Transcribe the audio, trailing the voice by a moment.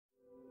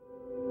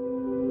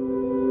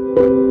The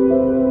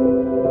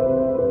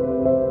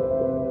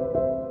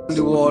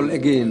wall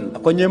again.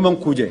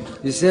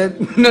 He said,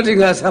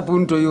 nothing has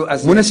happened to you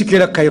as what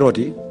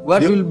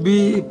will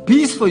be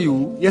peace for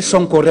you?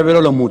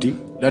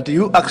 That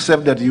you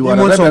accept that you are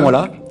a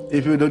rebel.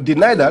 If you don't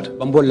deny that,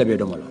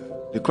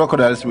 the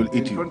crocodiles will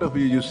eat you. In front of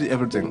you, you see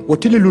everything. On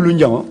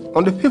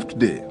the 5th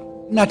day,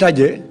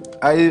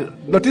 I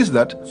noticed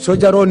that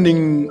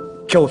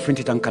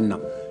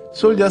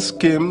soldiers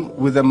came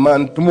with a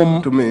man to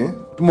me.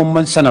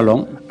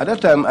 At that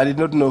time, I did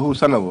not know who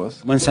Sanna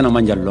was. I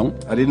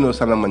didn't know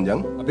Sanna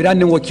Manjang.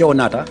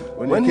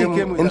 When he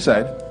came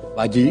inside,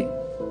 Baji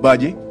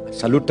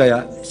saluted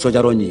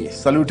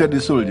the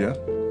soldier.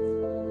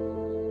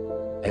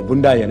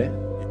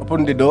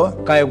 Opened the door.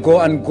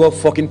 Go and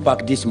fucking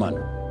pack this man.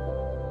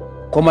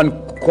 Come and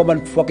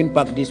fucking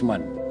pack this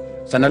man.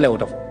 Sanna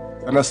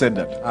said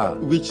that.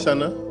 Which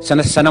Sanna?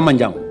 Sanna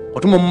Manjang.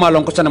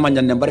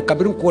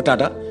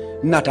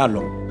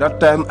 That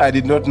time I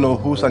did not know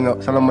who Sanna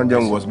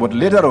Manjang was, but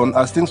later on,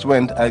 as things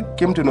went, I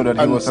came to know that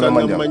he was Sanna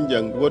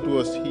Manjang. What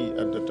was he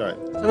at the time?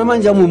 Sanna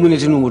Manjang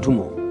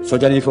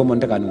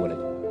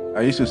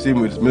I used to see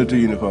him with military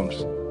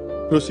uniforms.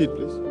 Proceed,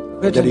 please.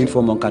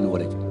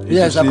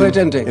 Yes, in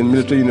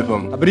military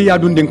uniform.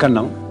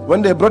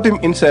 When they brought him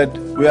inside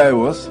where I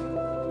was,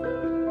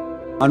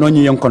 a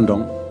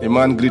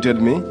man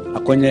greeted me. He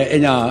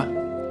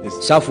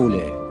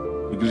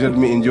greeted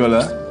me in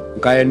Jola.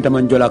 I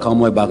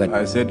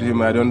said to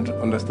him, I don't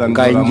understand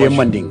Jola much.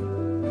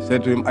 I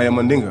said to him, I am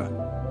Mandinga.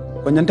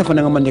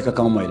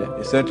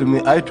 He said to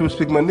me, I too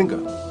speak Mandinga.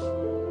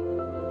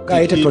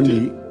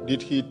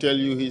 Did he tell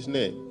you his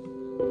name?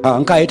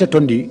 I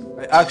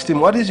asked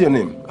him, what is your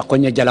name?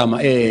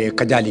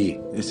 Kajally.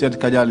 He said,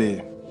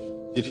 Kajally.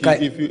 Did he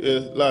give you a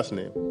last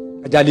name?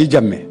 Kajally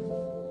Jammeh.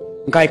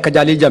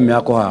 Kajally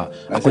Jammeh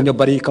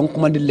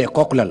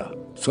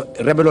so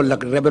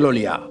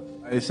rebellolia.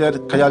 I said,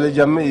 Kajally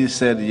Jammeh. He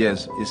said,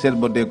 yes. He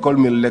said, but they call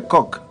me Le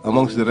Coq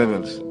amongst the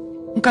rebels.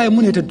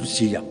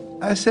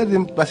 I said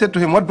to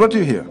him, what brought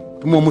you here?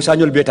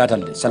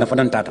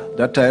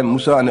 That time,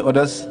 Musa and the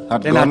others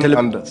had gone,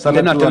 and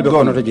Sanna had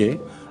gone.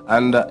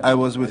 And I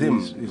was with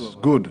him. It's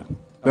good.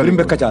 Very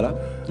good.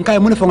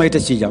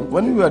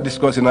 When we were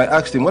discussing, I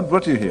asked him, what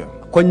brought you here?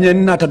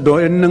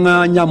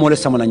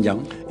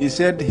 He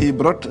said he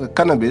brought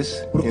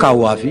cannabis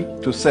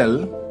to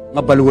sell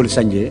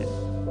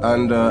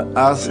and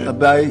as a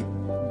buy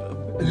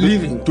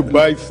living to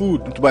buy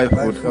food. Okay.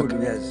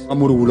 Yes.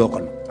 And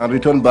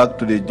return back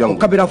to the jungle.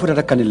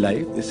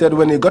 He said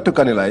when he got to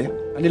Kanilai,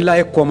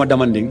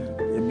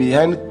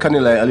 behind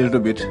Kanilai a little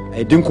bit,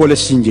 he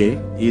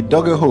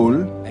dug a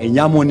hole. He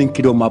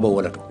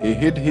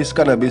hid his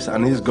cannabis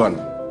and his gun.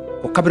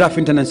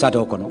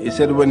 He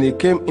said when he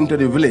came into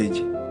the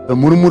village,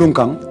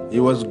 he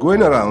was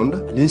going around.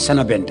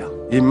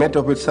 He met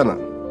up with Sanna.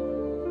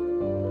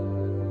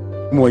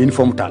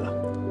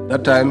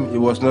 That time he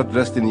was not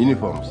dressed in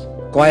uniforms.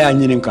 He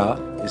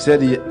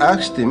said he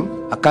asked him,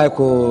 he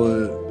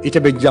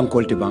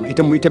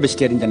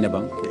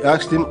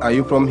asked him, are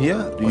you from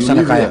here? Do you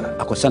live here?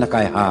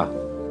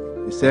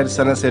 He said,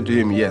 Sanna said to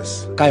him,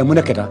 yes.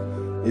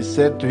 He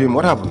said to him,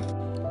 what happened?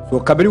 So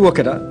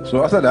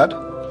after that,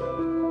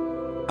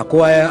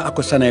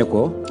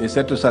 he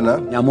said to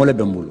Sanna,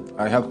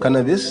 I have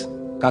cannabis.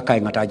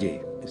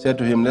 He said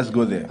to him, let's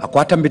go there.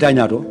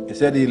 He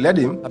said he led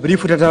him.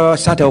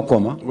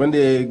 When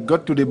they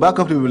got to the back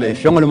of the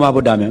village,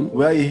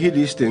 where he hid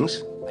these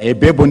things, they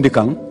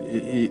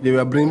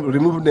were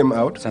removing them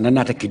out. Sanna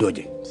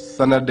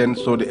then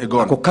saw the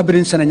gun.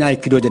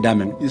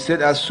 He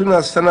said as soon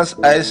as Sanna's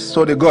eyes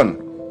saw the gun,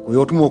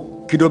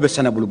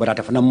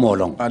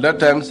 at that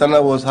time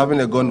Sanna was having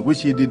a gun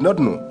which he did not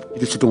know.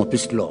 He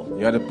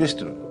had a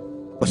pistol.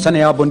 He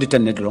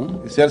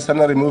said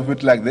Sanna removed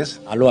it like this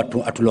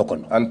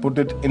and put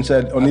it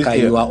inside on his ear.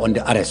 You are on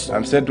the arrest.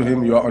 And said to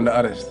him, you are on the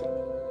arrest.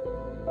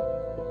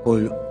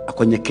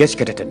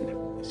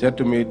 He said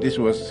to me, this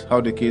was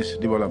how the case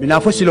developed.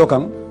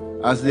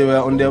 As they were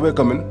on their way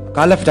coming,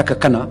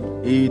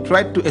 he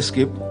tried to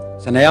escape.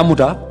 Sanna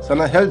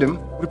held him.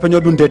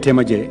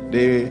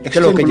 They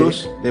exchanged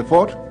blows. They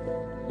fought.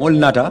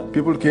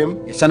 People came.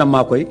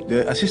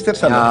 They assisted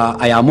Sanna.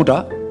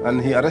 And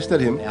he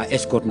arrested him. And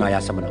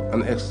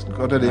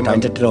escorted him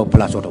and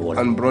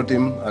brought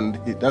him. And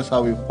that's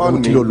how he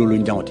found me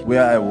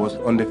where I was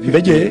on the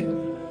 5th day.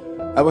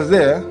 I was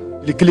there.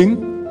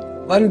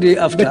 One day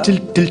after, the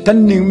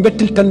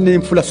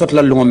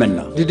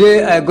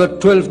day I got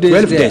 12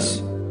 days there.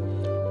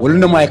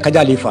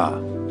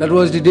 That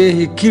was the day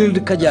he killed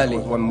Kajally.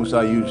 One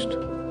Musa used.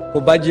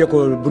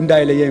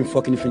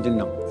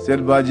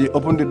 Said Baji,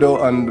 open the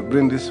door and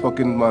bring this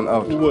fucking man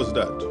out. Who was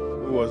that?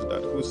 Who was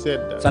that? Who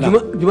said that? Sanna.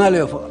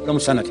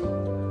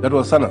 That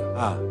was Sanna.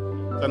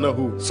 Sanna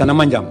who? Sanna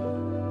Manjang.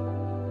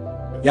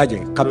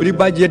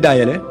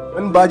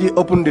 When Baji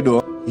opened the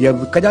door, Ya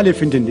Kajally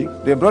fintindi.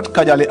 They brought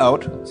Kajally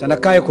out. Sana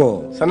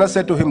kayko. Sana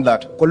said to him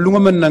that Ko lunga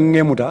men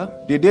nangemuta.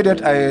 the day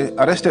that I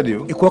arrested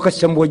you, Iko ka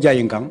sembo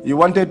jayinkang. you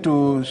wanted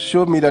to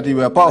show me that you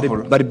were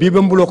powerful. But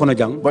bibembulo kono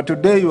jang. But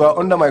today you are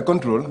under my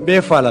control. Be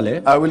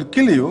falale. I will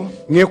kill you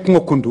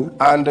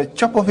and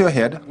chop off your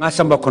head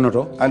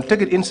and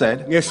take it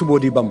inside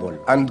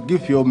and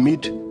give your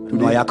meat to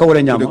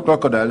the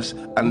crocodiles.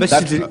 And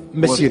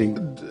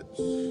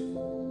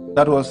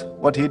that was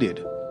what he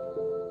did.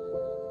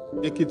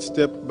 Take it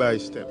step by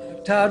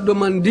step.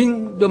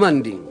 Demanding.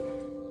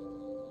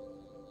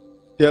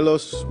 Tell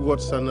us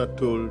what Sanna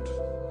told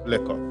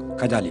Lekok.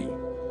 Kajally.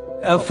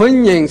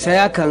 Fanyeng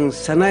saya kang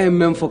sana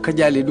memfo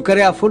Kajally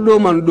dukare afodo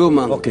man do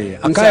man. Okay.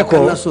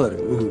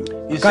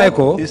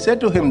 He said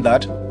to him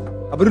that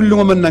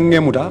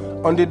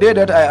on the day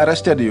that I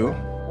arrested you,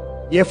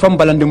 you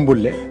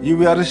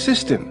were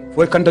resisting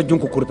to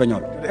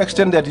the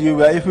extent that you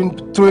were even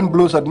throwing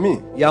blows at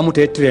me.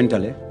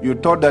 You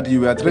thought that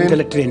you were trained,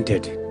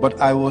 but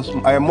I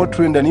am more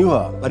trained than you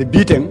are. But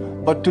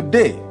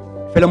today,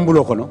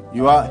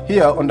 you are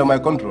here under my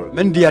control.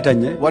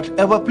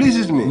 Whatever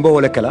pleases me,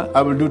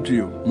 I will do to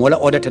you.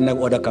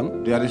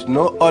 There is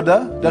no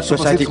order that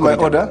supersedes my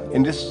order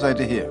in this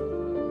society here.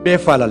 I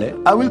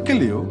will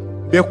kill you.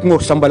 I will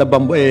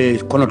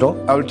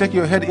take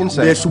your head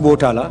inside. I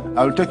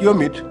will take your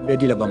meat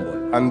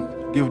and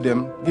give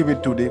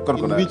it to the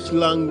crocodiles. In which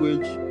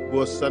language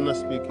was Sanna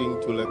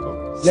speaking to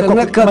Lekok?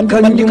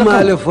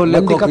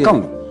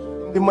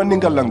 The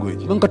Mandinka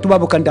language. It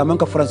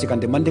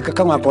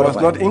was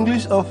not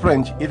English or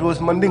French, it was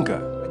Mandinka.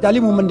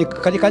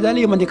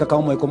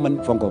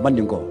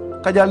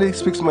 Kajally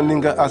speaks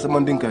Mandinka as a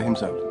Mandinka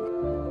himself.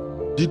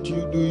 Do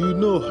you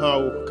know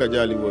how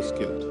Kajally was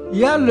killed?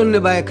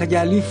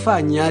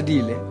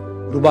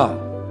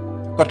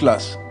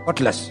 Cutlass.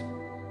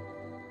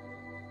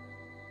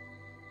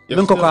 Yes,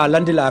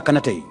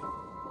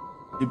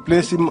 He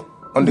placed him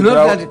on the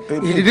ground.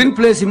 He didn't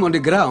place him on the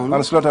ground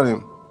and slaughter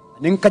him.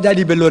 They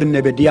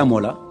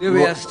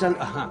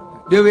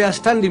were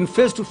standing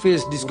face to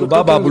face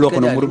discussing with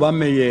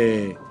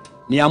Kajally.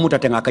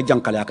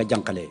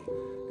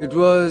 It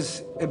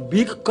was a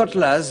big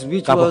cutlass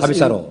which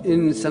was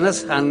in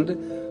Sanna's hand,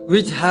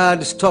 which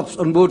had stops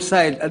on both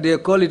sides, and they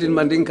call it in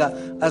Mandinka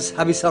as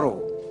habisaro.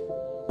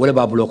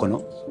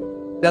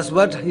 That's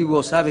what he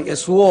was having, a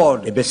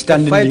sword, a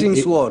fighting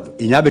sword.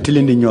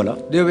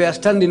 They were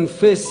standing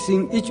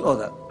facing each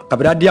other.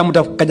 When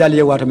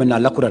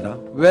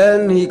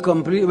he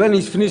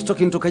finished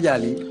talking to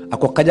Kajally,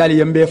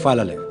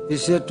 he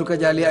said to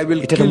Kajally, I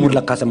will kill you.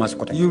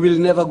 You will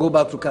never go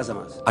back to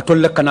Casamas.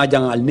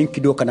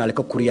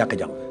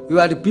 You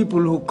are the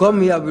people who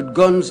come here with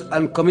guns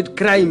and commit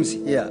crimes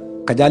here.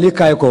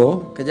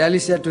 Kajally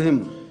said to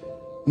him,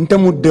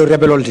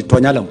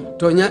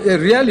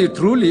 really,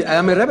 truly, I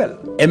am a rebel.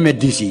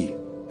 MFDC.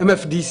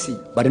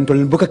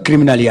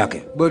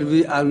 But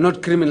we are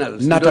not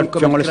criminals. We don't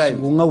commit crimes.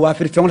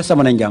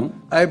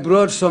 I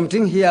brought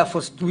something here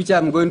for which I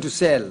am going to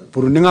sell.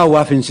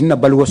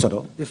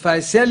 If I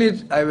sell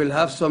it, I will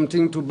have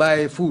something to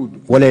buy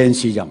food.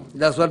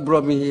 That's what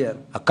brought me here.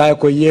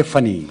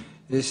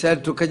 He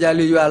said to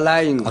Kajally, you are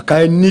lying.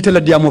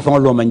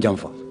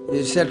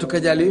 He said to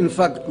Kajally, in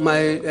fact,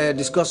 my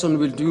discussion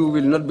with you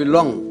will not be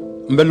long.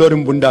 I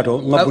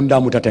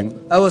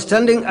was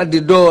standing at the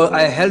door.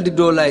 I held the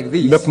door like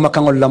this.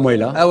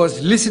 I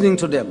was listening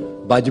to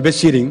them. Baji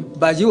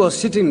was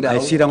sitting down.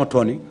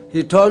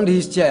 He turned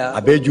his chair,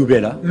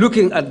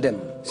 looking at them.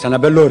 Sanna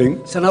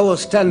was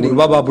standing. He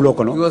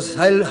was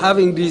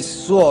having this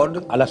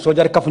sword. There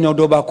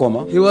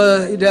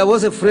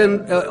was a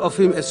friend of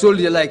him, a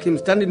soldier like him,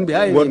 standing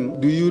behind him.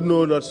 Do you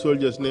know that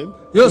soldier's name?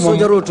 No,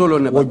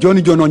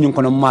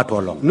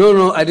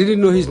 I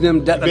didn't know his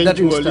name that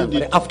instant.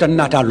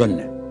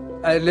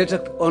 I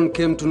later on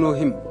came to know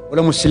him.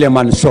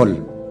 Suleiman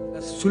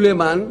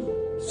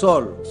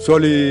Saul.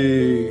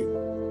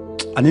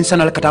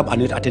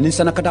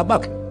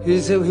 He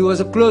was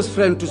a close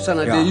friend to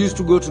Sanna. They used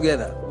to go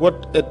together.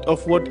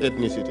 Of what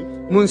ethnicity?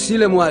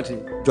 Munsile Mwati.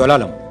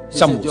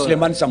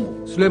 Suleiman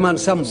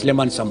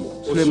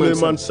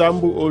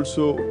Sambu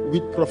also,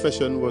 which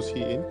profession was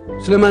he in?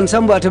 Suleiman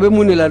Sambu atabe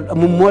munela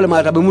mumola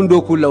atabe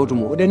mundo kula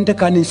utumo.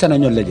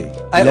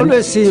 I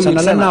always see him in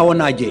Sanna.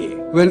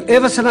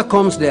 Whenever Sanna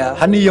comes there,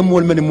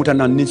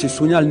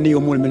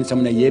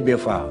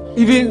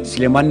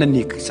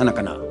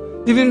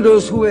 even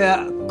those who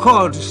were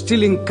caught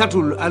stealing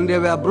cattle and they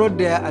were brought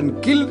there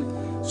and killed,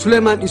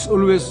 Suleiman is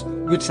always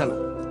with Sanna.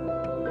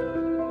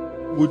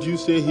 Would you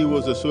say he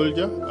was a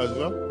soldier as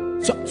well?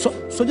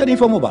 Soldier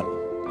uniform.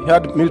 He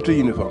had military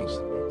uniforms.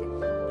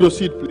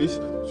 Proceed, please.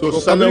 So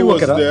Sanna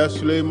was there,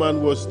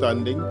 Suleiman was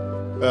standing,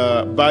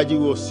 Baji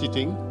was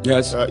sitting.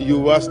 Yes. You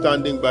were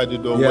standing by the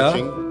door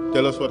watching.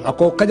 Tell us what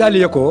happened.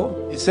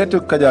 He said to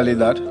Kajally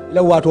that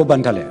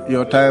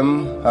your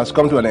time has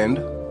come to an end.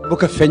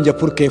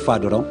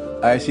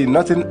 I see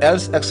nothing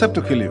else except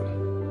to kill you.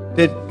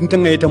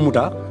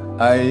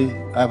 I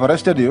have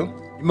arrested you.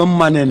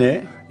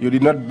 You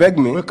did not beg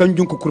me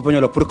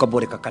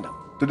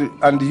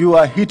and you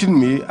are hitting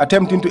me,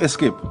 attempting to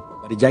escape.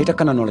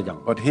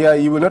 But here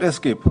you will not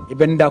escape. You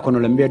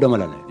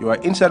are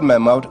inside my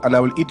mouth and I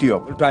will eat you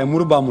up.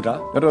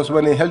 That was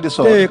when he held the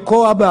sword.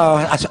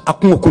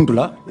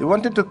 He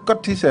wanted to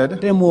cut his head.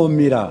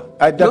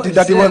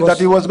 That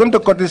he was going to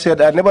cut his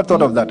head. I never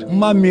thought of that.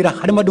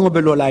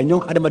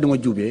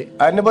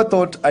 I never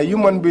thought a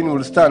human being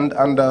will stand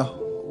and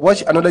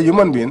watch another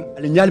human being.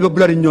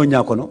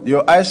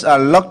 Your eyes are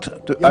locked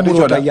at each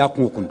other,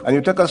 and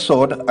you take a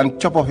sword and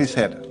chop off his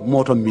head.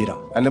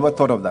 I never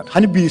thought of that.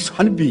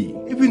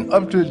 Even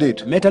up till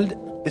date,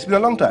 it's been a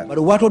long time.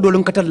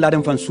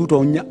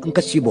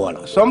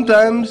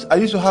 Sometimes I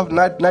used to have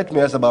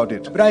nightmares about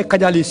it.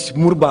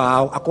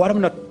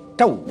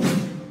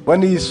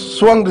 When he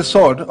swung the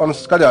sword on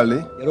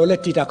Kajally,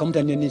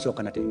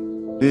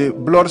 the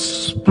blood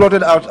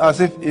spluttered out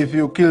as if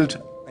you killed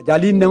a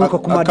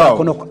cow.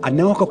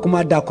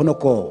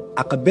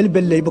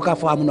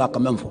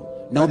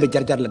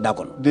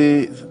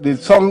 The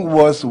tongue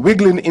was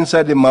wiggling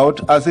inside the mouth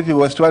as if he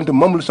was trying to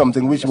mumble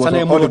something which was not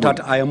audible.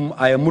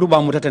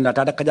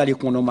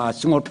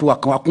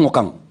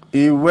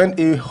 He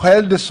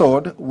held the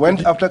sword,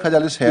 went after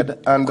Kajali's head,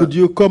 and... Could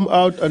you come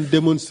out and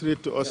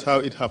demonstrate to us how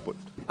it happened?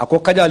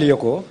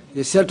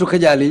 He said to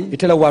Kajally,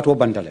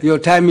 your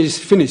time is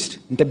finished.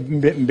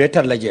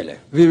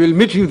 We will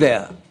meet you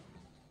there.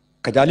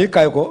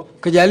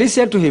 Kajally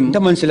said to him,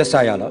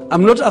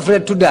 I'm not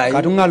afraid to die,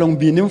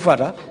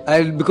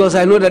 because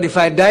I know that if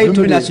I die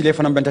today,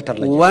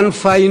 one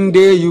fine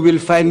day you will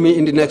find me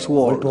in the next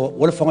world.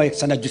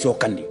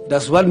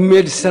 That's what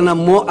made Sanna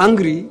more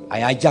angry.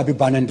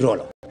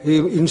 He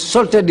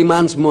insulted the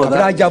man's mother.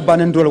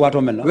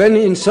 When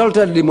he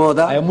insulted the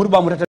mother,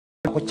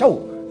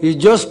 he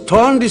just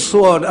turned the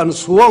sword and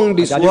swung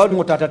the sword.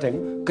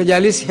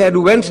 Kajali's head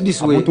went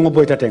this way,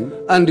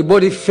 and the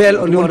body fell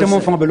on the other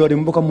side.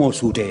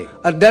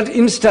 At that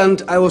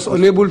instant, I was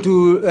unable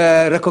to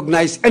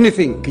recognize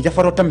anything, because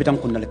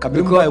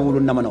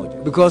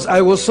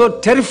I was so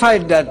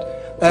terrified that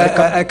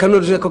I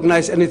cannot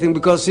recognize anything,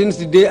 because since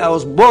the day I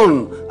was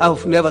born,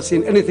 I've never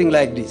seen anything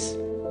like this.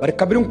 But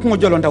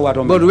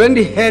when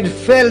the head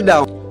fell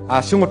down,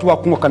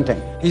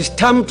 he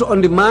stamped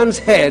on the man's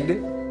head,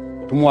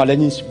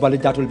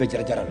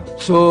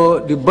 so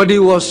the body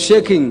was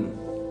shaking.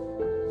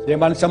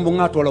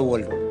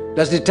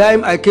 That's the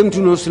time I came to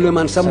know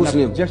Suleiman Sambu's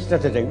name.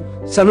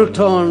 Sanu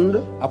turned.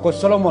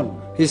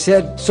 He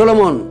said,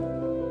 Solomon,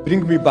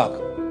 bring me back.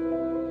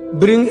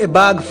 Bring a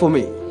bag for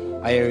me.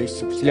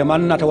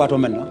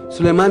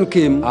 Suleiman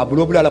came,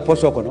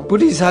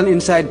 put his hand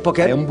inside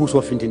pocket.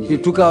 He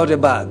took out a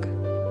bag.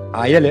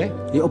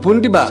 He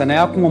opened the bag.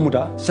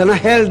 Sanna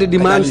held the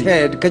man's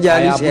head,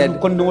 Kajali's head.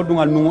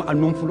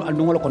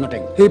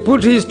 He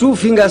put his two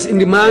fingers in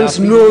the man's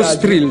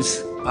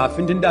nostrils.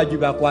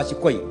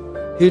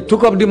 He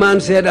took up the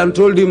man's head and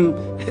told him,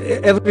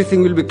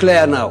 everything will be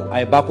clear now.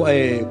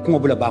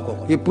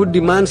 He put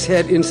the man's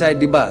head inside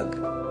the bag.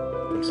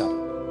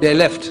 They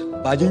left.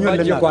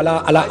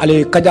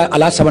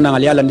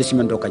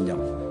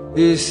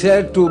 He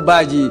said to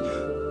Baji,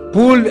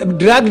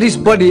 drag this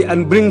body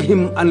and bring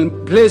him and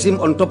place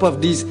him on top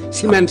of this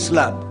cement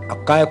slab.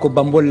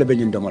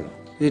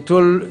 He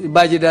told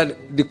Baji that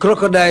the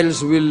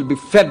crocodiles will be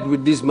fed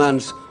with this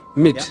man's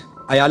meat.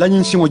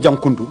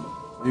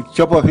 You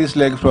chop off his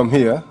leg from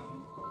here.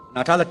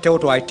 He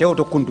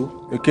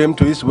came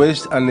to his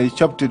waist and he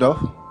chopped it off.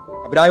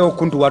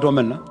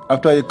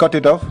 After he cut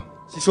it off,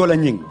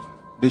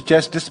 the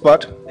chest, this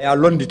part,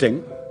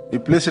 he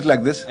placed it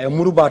like this.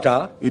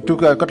 He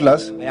took a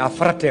cutlass.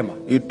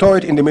 He tore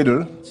it in the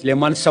middle.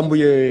 Suleiman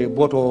Sambu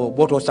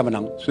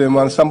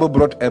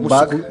brought a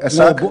bag, a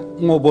sack.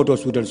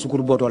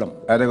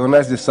 I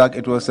recognized the sack.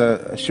 It was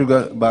a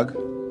sugar bag.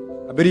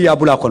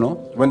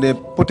 When they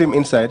put him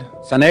inside,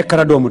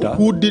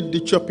 who did the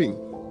chopping?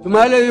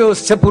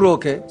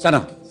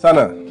 Sanna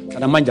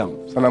Manjang.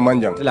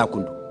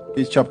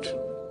 He chopped.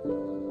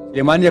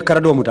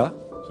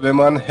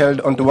 Suleiman held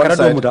onto one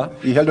side.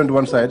 He held onto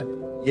one side.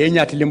 They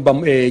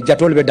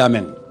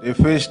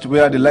faced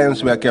where the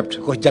lions were kept.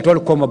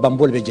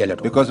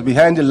 Because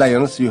behind the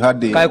lions you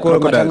had the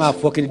crocodiles.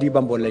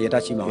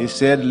 He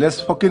said, let's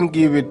fucking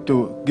give him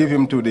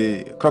to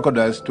the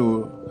crocodiles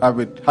to have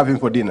him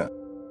for dinner.